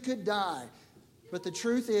you could die, but the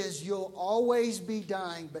truth is you'll always be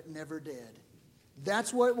dying but never dead.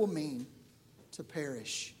 That's what it will mean to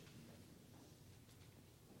perish.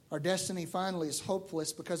 Our destiny finally is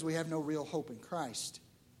hopeless because we have no real hope in Christ.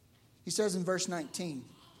 He says in verse 19,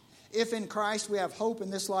 if in Christ we have hope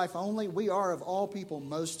in this life only, we are of all people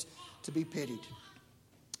most to be pitied.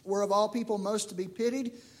 We're of all people most to be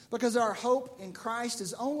pitied because our hope in Christ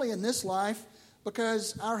is only in this life,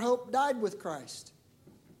 because our hope died with Christ.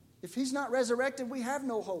 If He's not resurrected, we have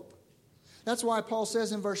no hope. That's why Paul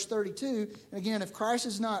says in verse 32, and again, if Christ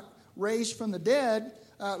is not raised from the dead,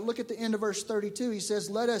 look at the end of verse 32. He says,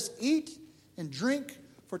 let us eat and drink,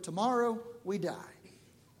 for tomorrow we die.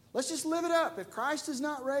 Let's just live it up. If Christ is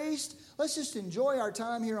not raised, let's just enjoy our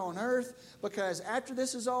time here on earth, because after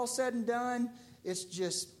this is all said and done, it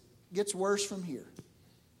just gets worse from here.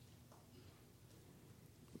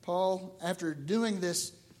 Paul, after doing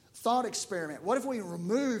this thought experiment, what if we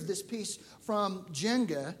remove this piece from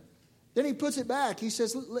Jenga? Then he puts it back. He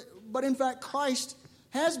says, but in fact, Christ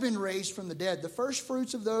has been raised from the dead, the first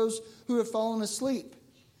fruits of those who have fallen asleep.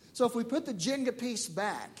 So if we put the Jenga piece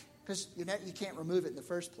back, because you can't remove it in the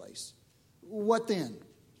first place, what then?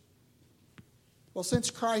 Well, since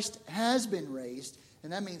Christ has been raised,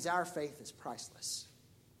 and that means our faith is priceless.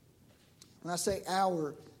 When I say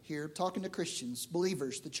our here, talking to Christians,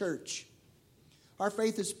 believers, the church, our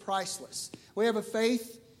faith is priceless. We have a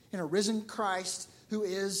faith in a risen Christ who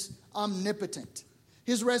is omnipotent.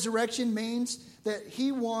 His resurrection means that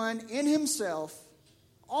He won in Himself,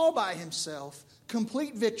 all by Himself,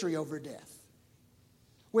 complete victory over death.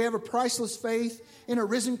 We have a priceless faith in a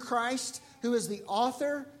risen Christ who is the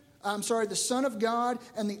Son of God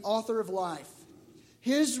and the author of life.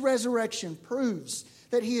 His resurrection proves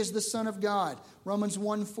that He is the Son of God. Romans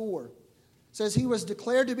 1:4 says He was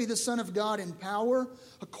declared to be the Son of God in power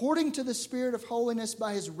according to the Spirit of holiness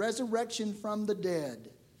by His resurrection from the dead.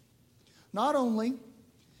 Not only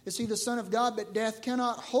is He the Son of God, but death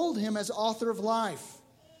cannot hold Him as author of life.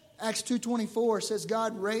 Acts 2:24 says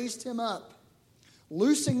God raised Him up,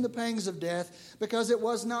 loosing the pangs of death, because it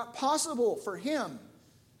was not possible for Him,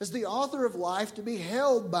 as the author of life, to be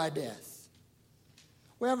held by death.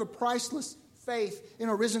 We have a priceless faith in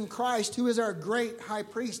a risen Christ who is our great high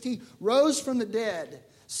priest. He rose from the dead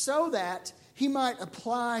so that He might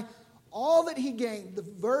apply all that He gained, the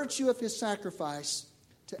virtue of His sacrifice,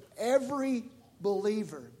 to every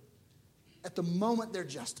believer at the moment they're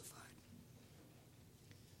justified.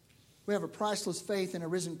 We have a priceless faith in a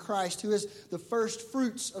risen Christ who is the first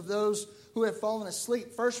fruits of those who have fallen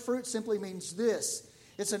asleep. First fruit simply means this.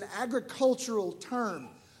 It's an agricultural term.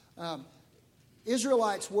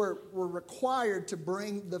 Israelites were required to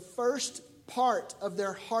bring the first part of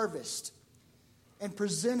their harvest and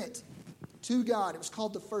present it to God. It was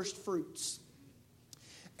called the first fruits.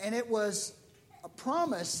 And it was a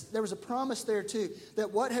promise, there was a promise there too,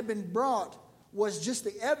 that what had been brought was just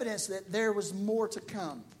the evidence that there was more to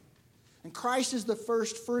come. And Christ is the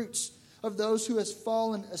first fruits of those who has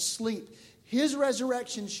fallen asleep. His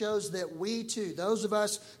resurrection shows that we too, those of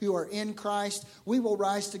us who are in Christ, we will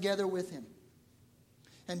rise together with Him.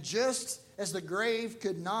 And just as the grave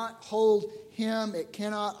could not hold Him, it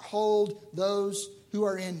cannot hold those who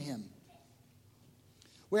are in Him.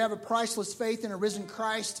 We have a priceless faith in a risen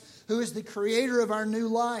Christ who is the creator of our new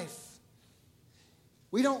life.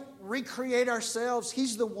 We don't recreate ourselves.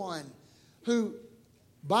 He's the one who,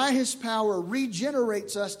 by His power,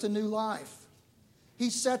 regenerates us to new life. He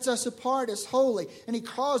sets us apart as holy, and He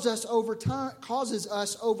causes us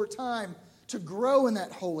over time to grow in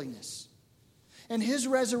that holiness. And His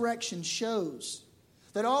resurrection shows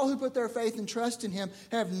that all who put their faith and trust in Him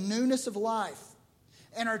have newness of life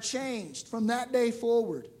and are changed from that day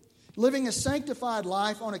forward, living a sanctified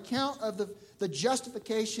life on account of the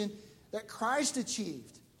justification that Christ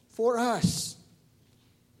achieved for us.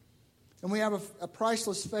 And we have a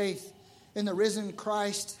priceless faith in the risen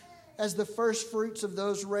Christ as the first fruits of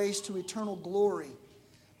those raised to eternal glory.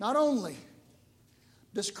 Not only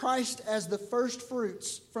does Christ as the first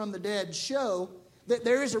fruits from the dead show that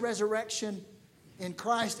there is a resurrection in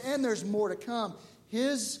Christ and there's more to come,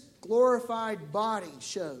 His glorified body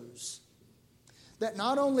shows that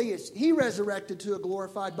not only is He resurrected to a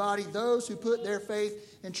glorified body, those who put their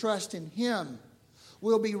faith and trust in Him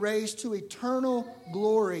will be raised to eternal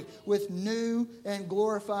glory with new and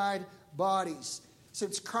glorified bodies.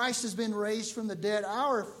 Since Christ has been raised from the dead,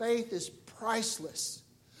 our faith is priceless.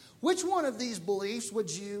 Which one of these beliefs would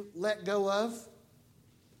you let go of?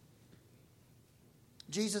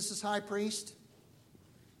 Jesus as high priest?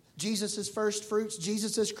 Jesus as first fruits?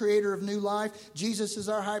 Jesus as creator of new life? Jesus as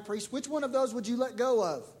our high priest? Which one of those would you let go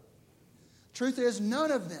of? Truth is,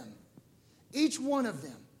 none of them, each one of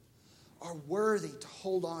them, are worthy to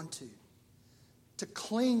hold on to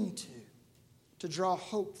cling to draw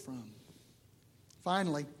hope from.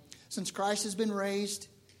 Finally, since Christ has been raised,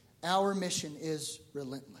 our mission is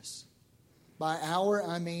relentless. By our,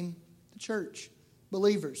 I mean the church,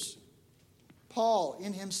 believers. Paul,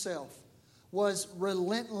 in himself, was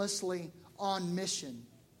relentlessly on mission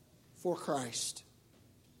for Christ.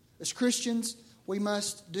 As Christians, we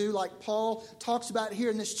must do like Paul talks about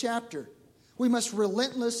here in this chapter. We must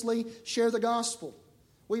relentlessly share the gospel.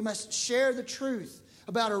 We must share the truth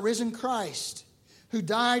about a risen Christ who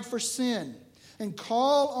died for sin, and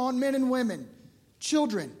call on men and women,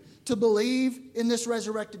 children, to believe in this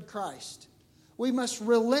resurrected Christ. We must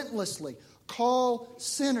relentlessly call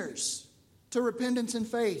sinners to repentance and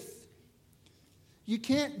faith. You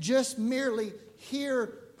can't just merely hear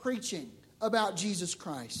preaching about Jesus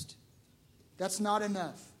Christ. That's not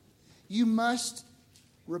enough. You must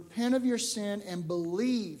repent of your sin and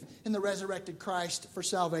believe in the resurrected Christ for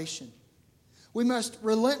salvation. We must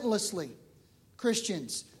relentlessly,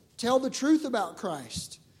 Christians, tell the truth about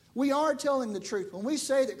Christ. We are telling the truth. When we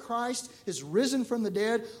say that Christ is risen from the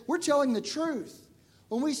dead, we're telling the truth.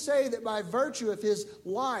 When we say that by virtue of His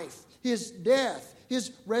life, His death,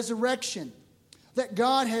 His resurrection, that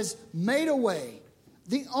God has made a way,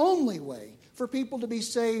 the only way for people to be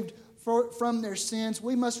saved from their sins,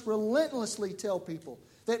 we must relentlessly tell people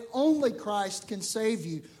that only Christ can save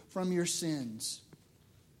you from your sins.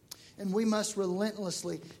 And we must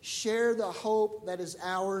relentlessly share the hope that is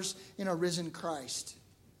ours in a risen Christ.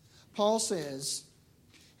 Paul says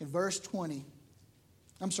in verse 19,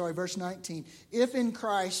 if in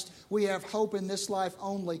Christ we have hope in this life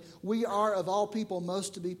only, we are of all people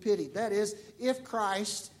most to be pitied. That is, if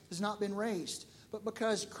Christ has not been raised. But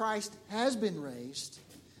because Christ has been raised,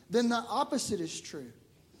 then the opposite is true.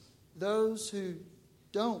 Those who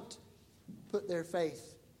don't put their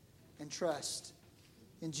faith and trust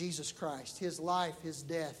in Jesus Christ, His life, His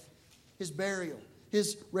death, His burial,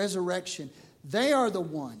 His resurrection, they are the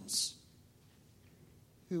ones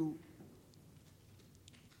who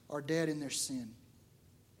are dead in their sin.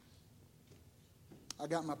 I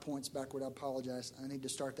got my points backward. I apologize. I need to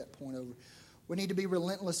start that point over. We need to be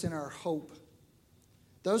relentless in our hope.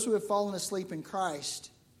 Those who have fallen asleep in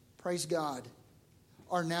Christ, praise God,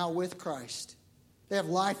 are now with Christ. They have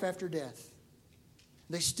life after death.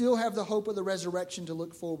 They still have the hope of the resurrection to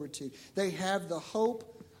look forward to. They have the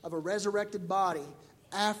hope of a resurrected body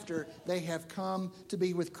after they have come to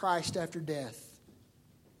be with Christ after death.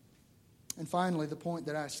 And finally, the point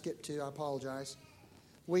that I skipped to, I apologize.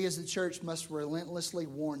 We as the church must relentlessly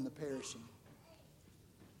warn the perishing.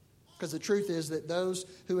 Because the truth is that those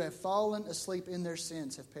who have fallen asleep in their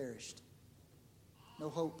sins have perished. No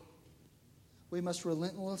hope. We must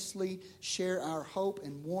relentlessly share our hope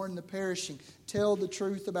and warn the perishing. Tell the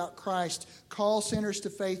truth about Christ. Call sinners to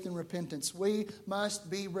faith and repentance. We must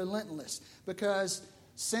be relentless because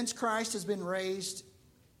since Christ has been raised,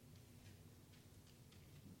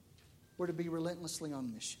 we're to be relentlessly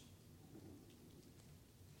on mission.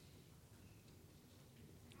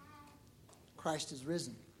 Christ is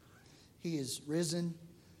risen. He is risen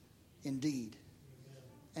indeed.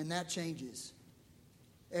 And that changes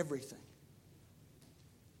everything.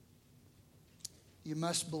 You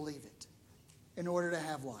must believe it in order to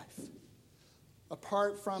have life.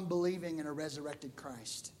 apart from believing in a resurrected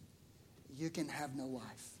Christ, you can have no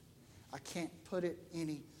life. I can't put it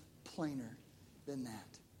any plainer than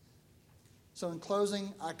that. So in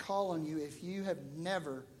closing, I call on you, if you have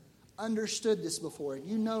never understood this before, and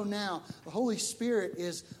you know now the Holy Spirit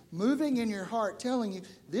is moving in your heart, telling you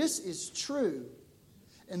this is true,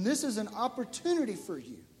 and this is an opportunity for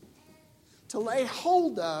you to lay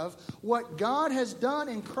hold of what God has done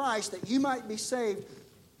in Christ that you might be saved.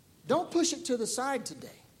 Don't push it to the side today.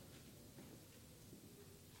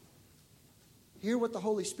 Hear what the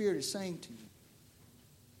Holy Spirit is saying to you.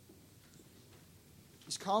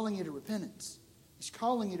 He's calling you to repentance. He's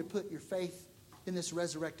calling you to put your faith in this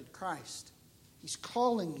resurrected Christ. He's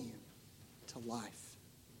calling you to life.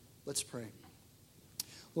 Let's pray.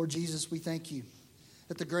 Lord Jesus, we thank you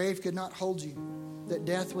that the grave could not hold you, that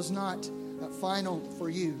death was not final for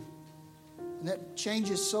you. And that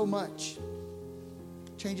changes so much.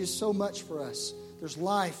 Changes so much for us. There's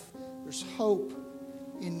life, there's hope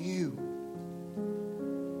in you.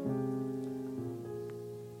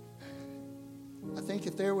 I think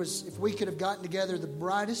if we could have gotten together the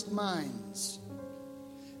brightest minds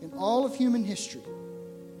in all of human history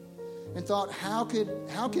and thought, how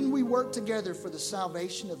can we work together for the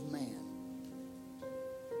salvation of man?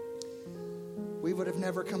 We would have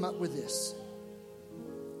never come up with this.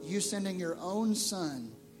 You sending your own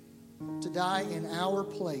Son to die in our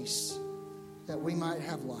place that we might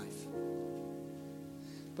have life.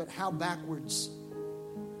 But how backwards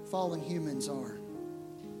fallen humans are.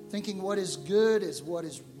 Thinking what is good is what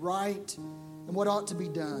is right and what ought to be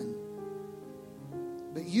done.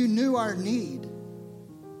 But you knew our need.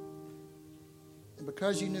 And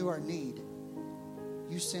because you knew our need,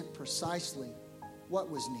 you sent precisely what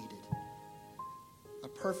was needed. A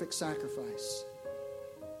perfect sacrifice.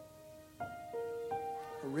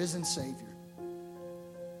 A risen Savior.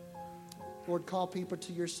 Lord, call people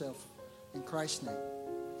to yourself in Christ's name.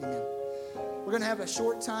 Amen. We're going to have a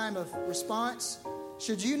short time of response.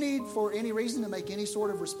 Should you need, for any reason, to make any sort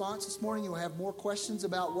of response this morning, you'll have more questions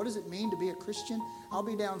about what does it mean to be a Christian, I'll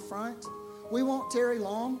be down front. We won't tarry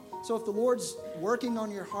long, so if the Lord's working on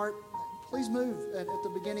your heart, please move at the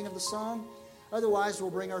beginning of the song. Otherwise, we'll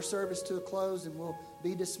bring our service to a close and we'll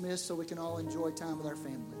be dismissed so we can all enjoy time with our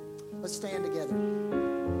family. Let's stand together.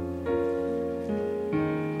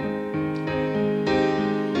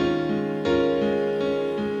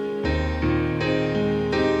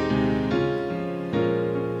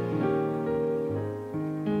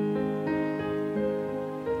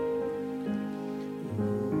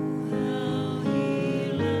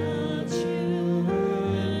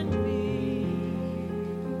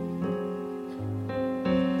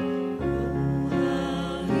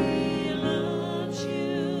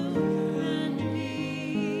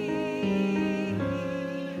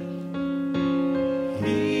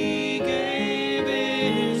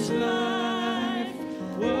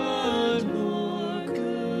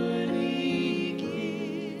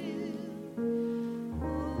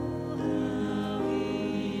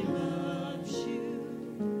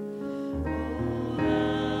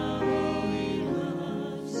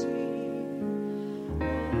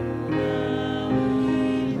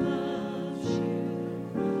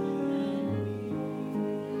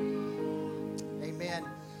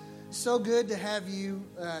 So good to have you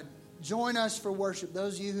join us for worship.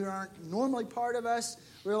 Those of you who aren't normally part of us,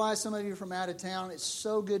 realize some of you are from out of town. It's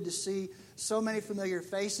so good to see so many familiar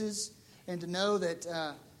faces and to know that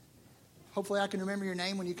hopefully I can remember your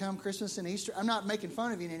name when you come Christmas and Easter. I'm not making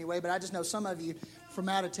fun of you in any way, but I just know some of you from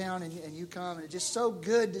out of town and you come. And it's just so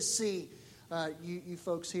good to see you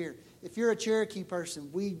folks here. If you're a Cherokee person,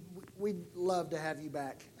 we'd love to have you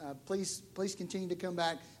back. Please continue to come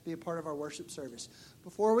back, be a part of our worship service.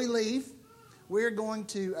 Before we leave, we're going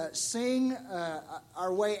to sing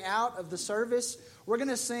our way out of the service. We're going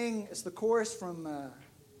to sing, it's the chorus from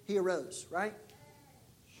He Arose, right?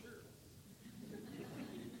 Sure.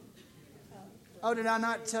 Oh, did I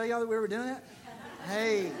not tell y'all that we were doing that?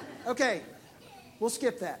 Hey, okay. We'll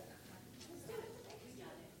skip that.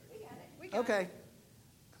 Okay.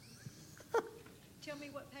 Tell me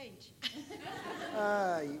what page.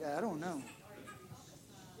 I don't know.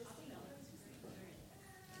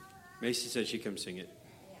 Macy said she'd come sing it.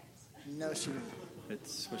 No, she didn't.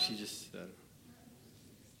 That's what she just said.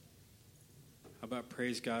 How about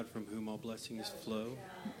praise God from whom all blessings flow?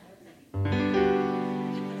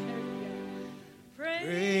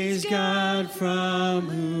 Praise God from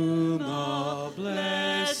whom all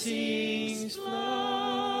blessings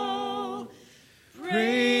flow.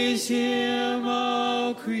 Praise Him,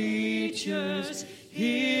 all creatures